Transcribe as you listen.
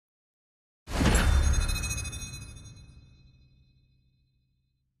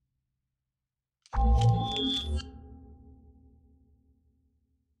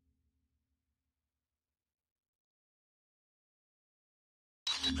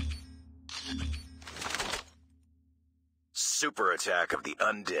Super attack of the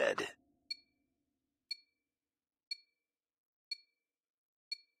Undead.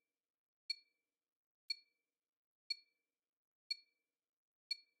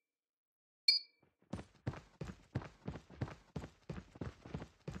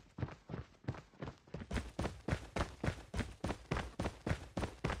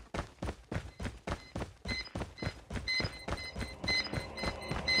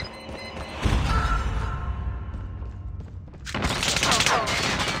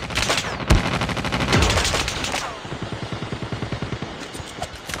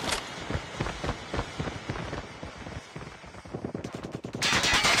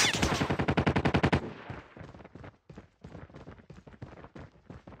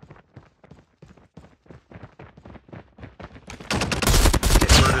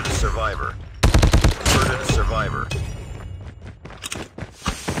 Survivor. Converted a survivor.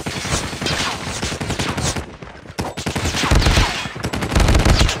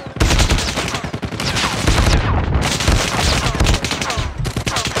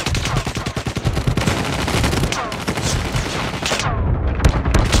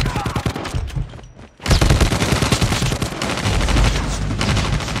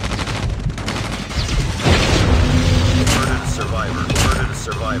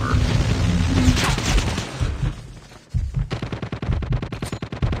 Survivor.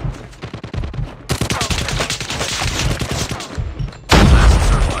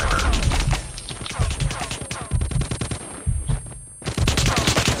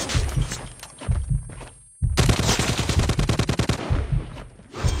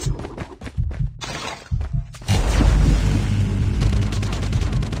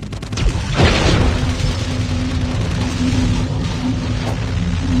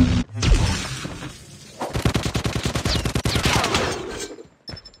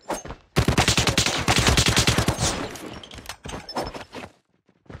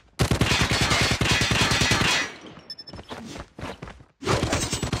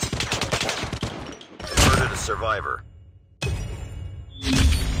 Survivor.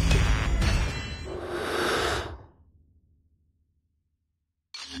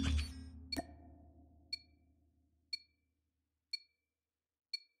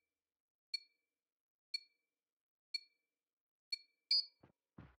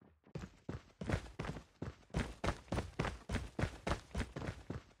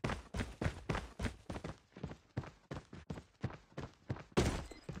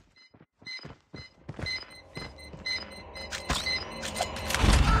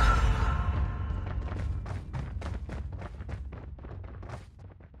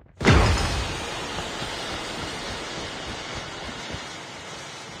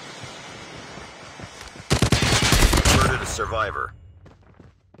 Survivor.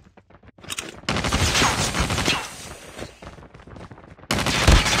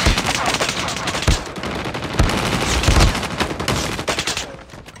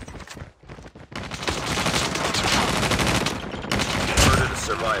 Converted a survivor. Converted a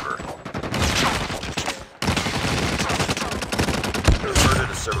survivor.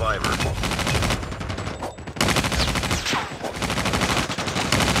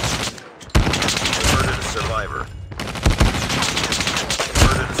 Converted a survivor.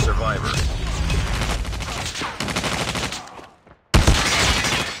 Survivor.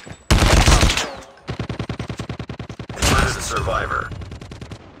 Last survivor.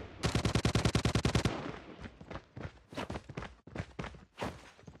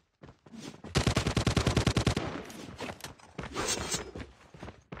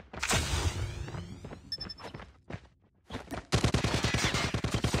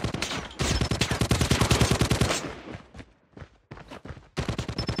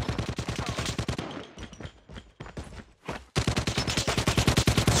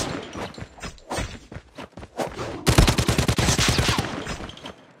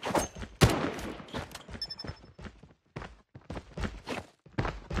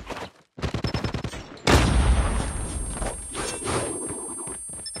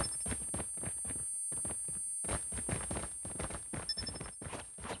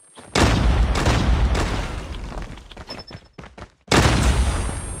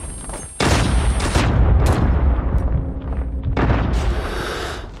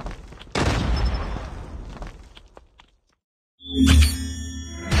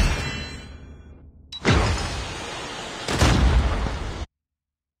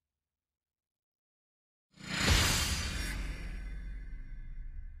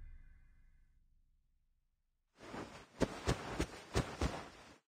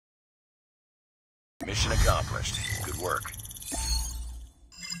 Mission accomplished. Good work.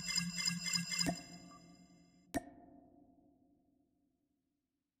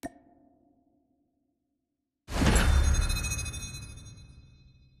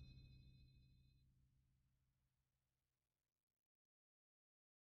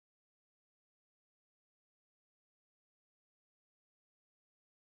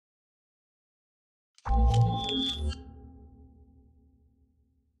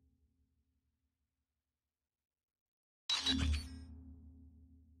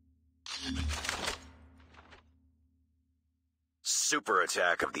 Super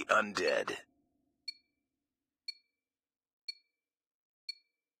attack of the Undead.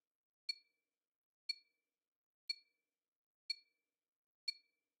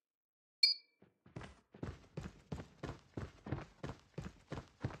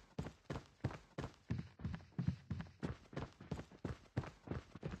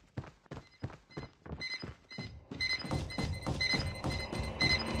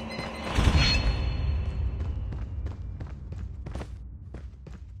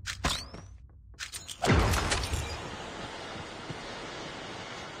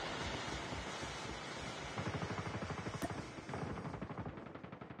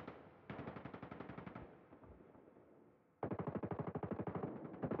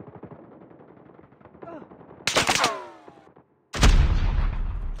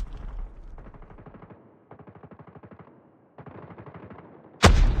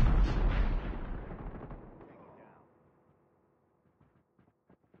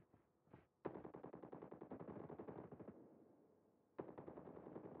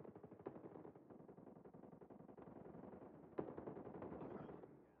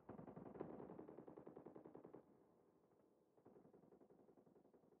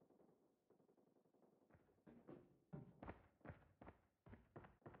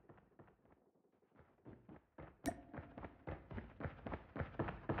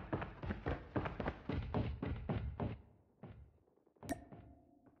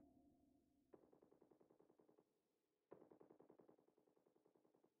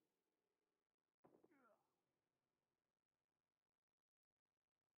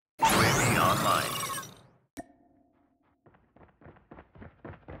 UAV online.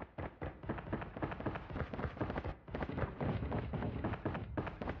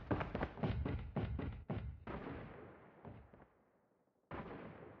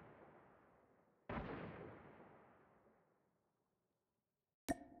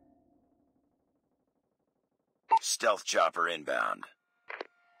 Stealth chopper inbound.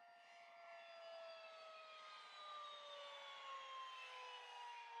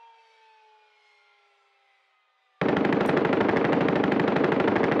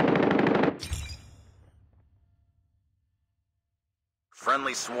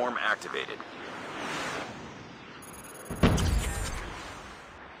 Friendly swarm activated.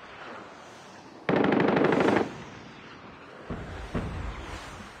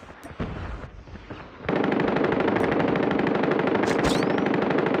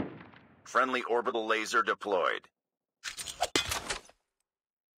 Friendly orbital laser deployed.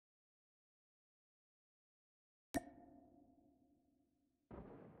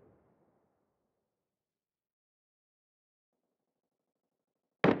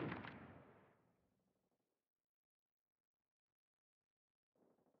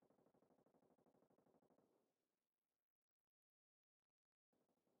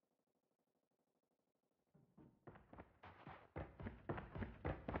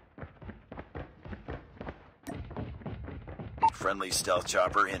 Friendly stealth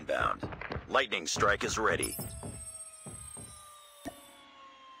chopper inbound. Lightning strike is ready.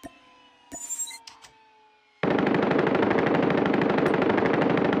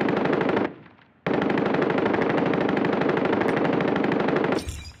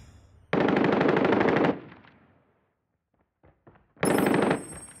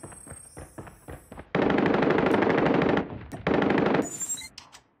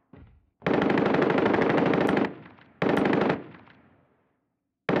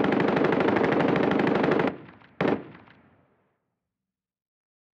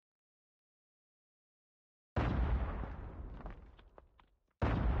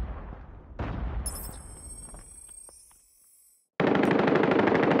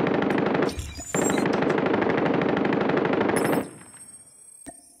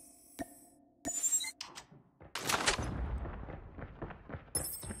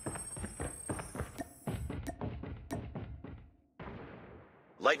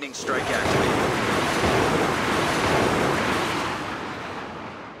 Lightning strike activated.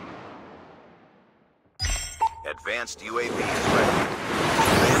 Advanced UAV is ready. Advanced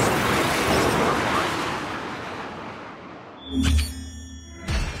UAV is online.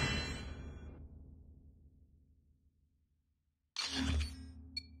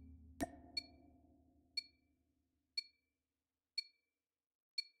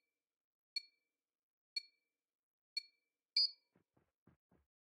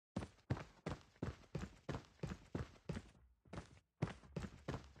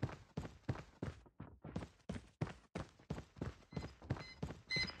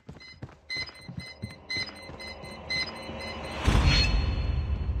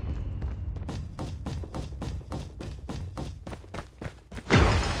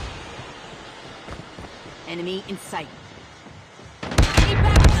 Enemy in sight. Stay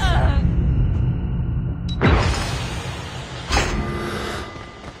back!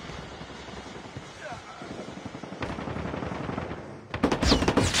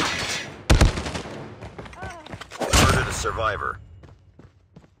 Murdered a survivor.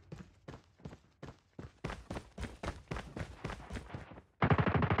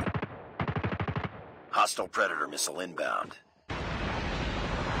 Hostile Predator missile inbound.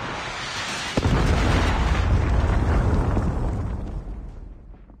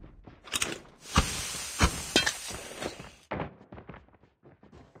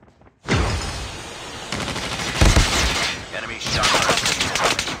 Enemy shotgun.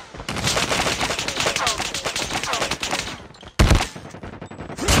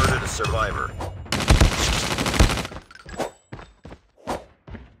 Murdered a survivor.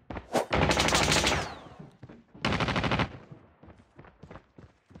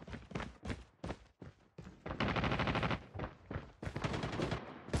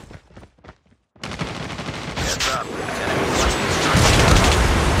 Heads up. Enemy lightning strike.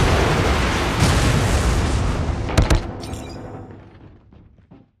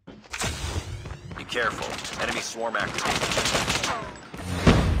 Be careful. Enemy swarm activated.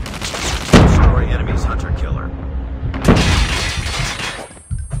 Destroy enemy's hunter killer.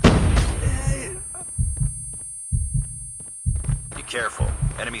 Be careful.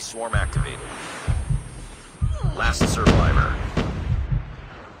 Enemy swarm activated. Last survivor.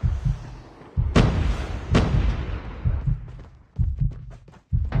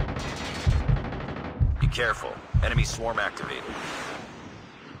 Be careful. Enemy swarm activated.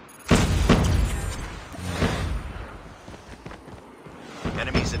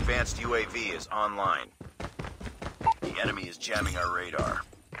 Enemy's advanced UAV is online. The enemy is jamming our radar.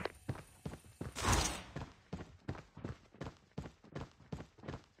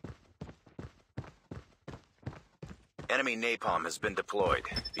 Enemy napalm has been deployed.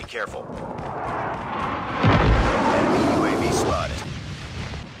 Be careful. Enemy UAV spotted.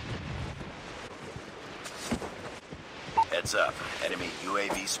 Heads up. Enemy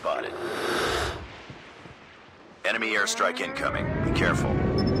UAV spotted. Enemy airstrike incoming. Be careful.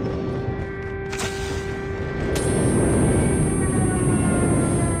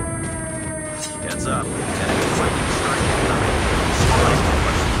 Heads up. Enemy lightning strike incoming. Supplies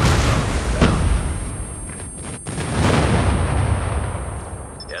inbound.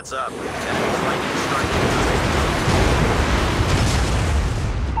 Heads up. Enemy lightning strike incoming.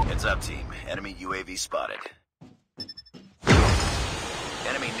 Heads up, team. Enemy UAV spotted.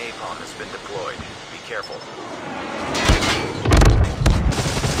 Enemy napalm has been deployed. Be careful.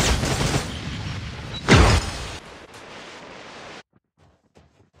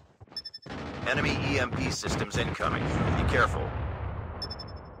 Enemy EMP systems incoming. Be careful.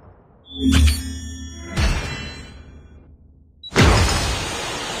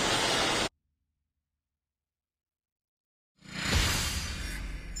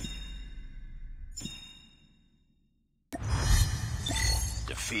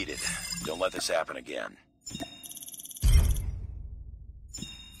 Defeated. Don't let this happen again.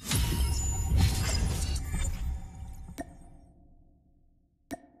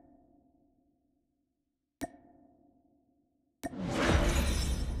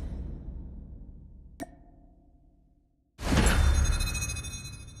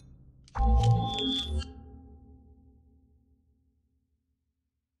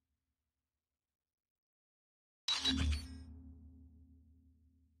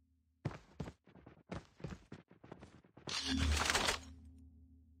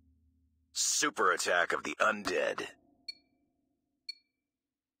 Super attack of the Undead.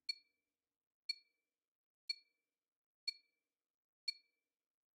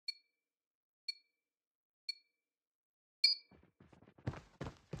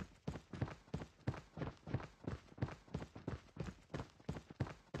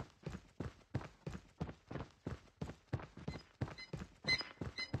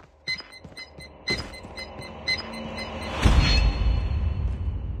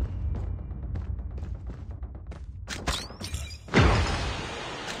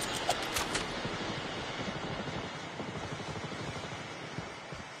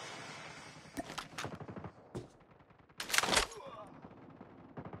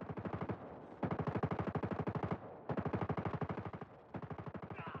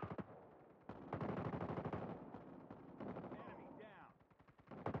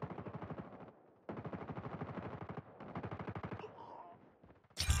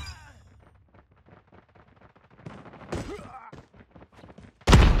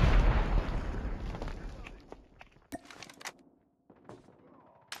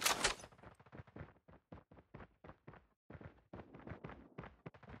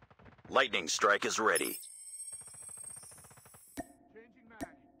 Lightning strike is ready.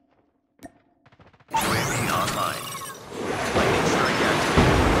 UAV online. Lightning strike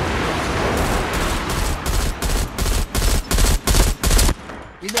activated.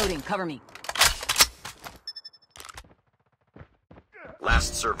 Reloading. Cover me.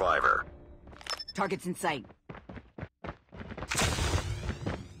 Last survivor. Targets in sight.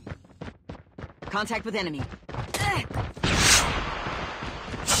 Contact with enemy.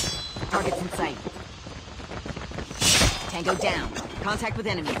 Targets in sight. Tango down. Contact with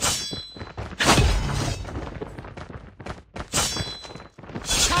enemy.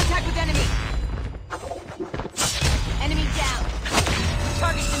 Contact with enemy. Enemy down.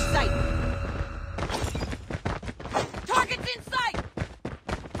 Targets in sight. Targets in sight.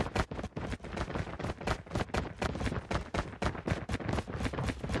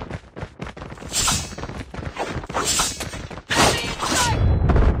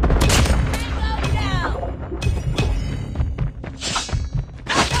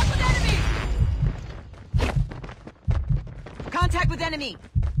 Contact with enemy!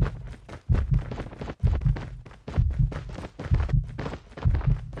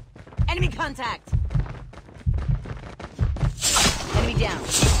 Enemy contact! Enemy down.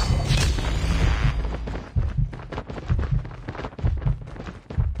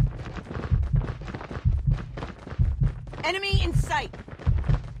 Enemy in sight!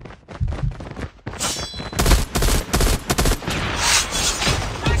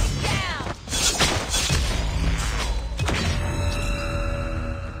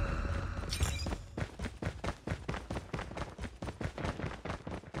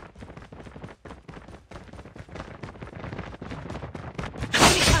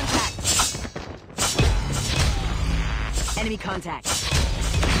 Enemy contact.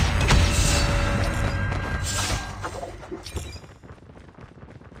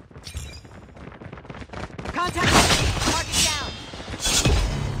 Contact. Target down.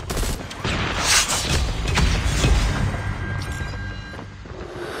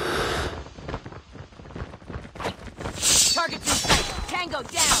 Targets in sight. Tango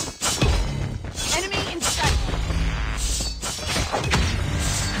down. Enemy in sight.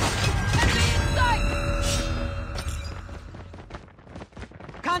 Enemy in sight.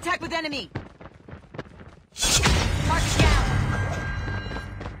 Contact with enemy! Target down!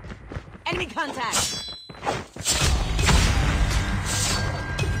 Enemy contact!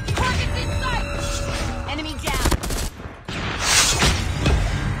 Target's in sight! Enemy down!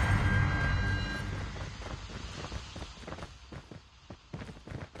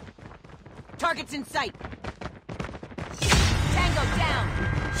 Target's in sight! Tango down!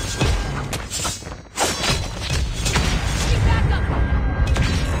 Keep back up!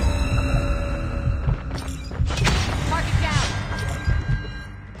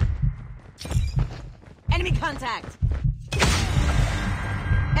 Enemy contact!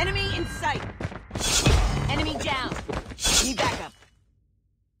 Enemy in sight! Enemy down! Need backup!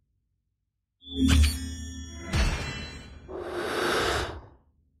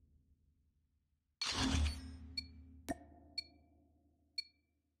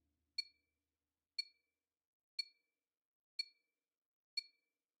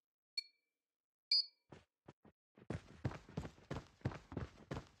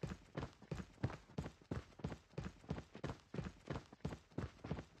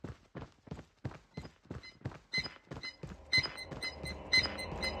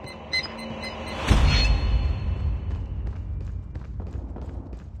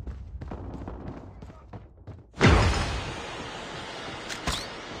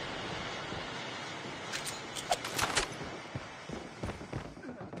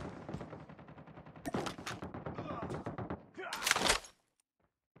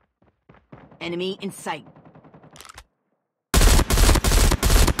 Enemy in sight.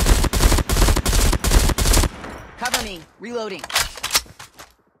 Cover me. Reloading.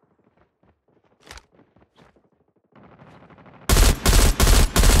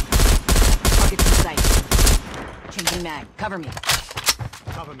 Target's in sight. Changing mag. Cover me.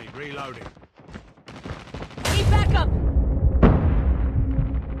 Cover me. Reloading. Need backup!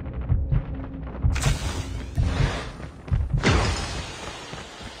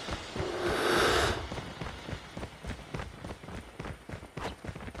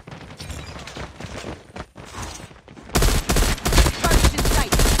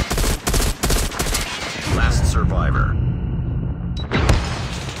 Survivor.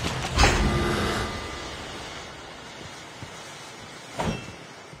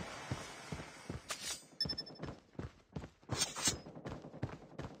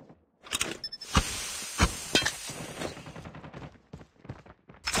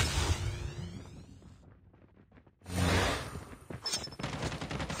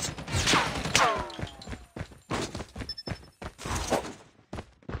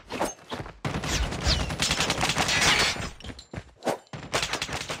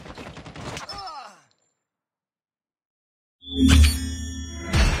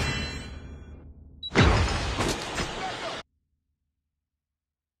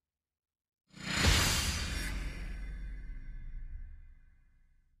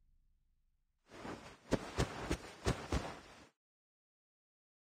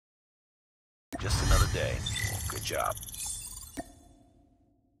 day. Good job.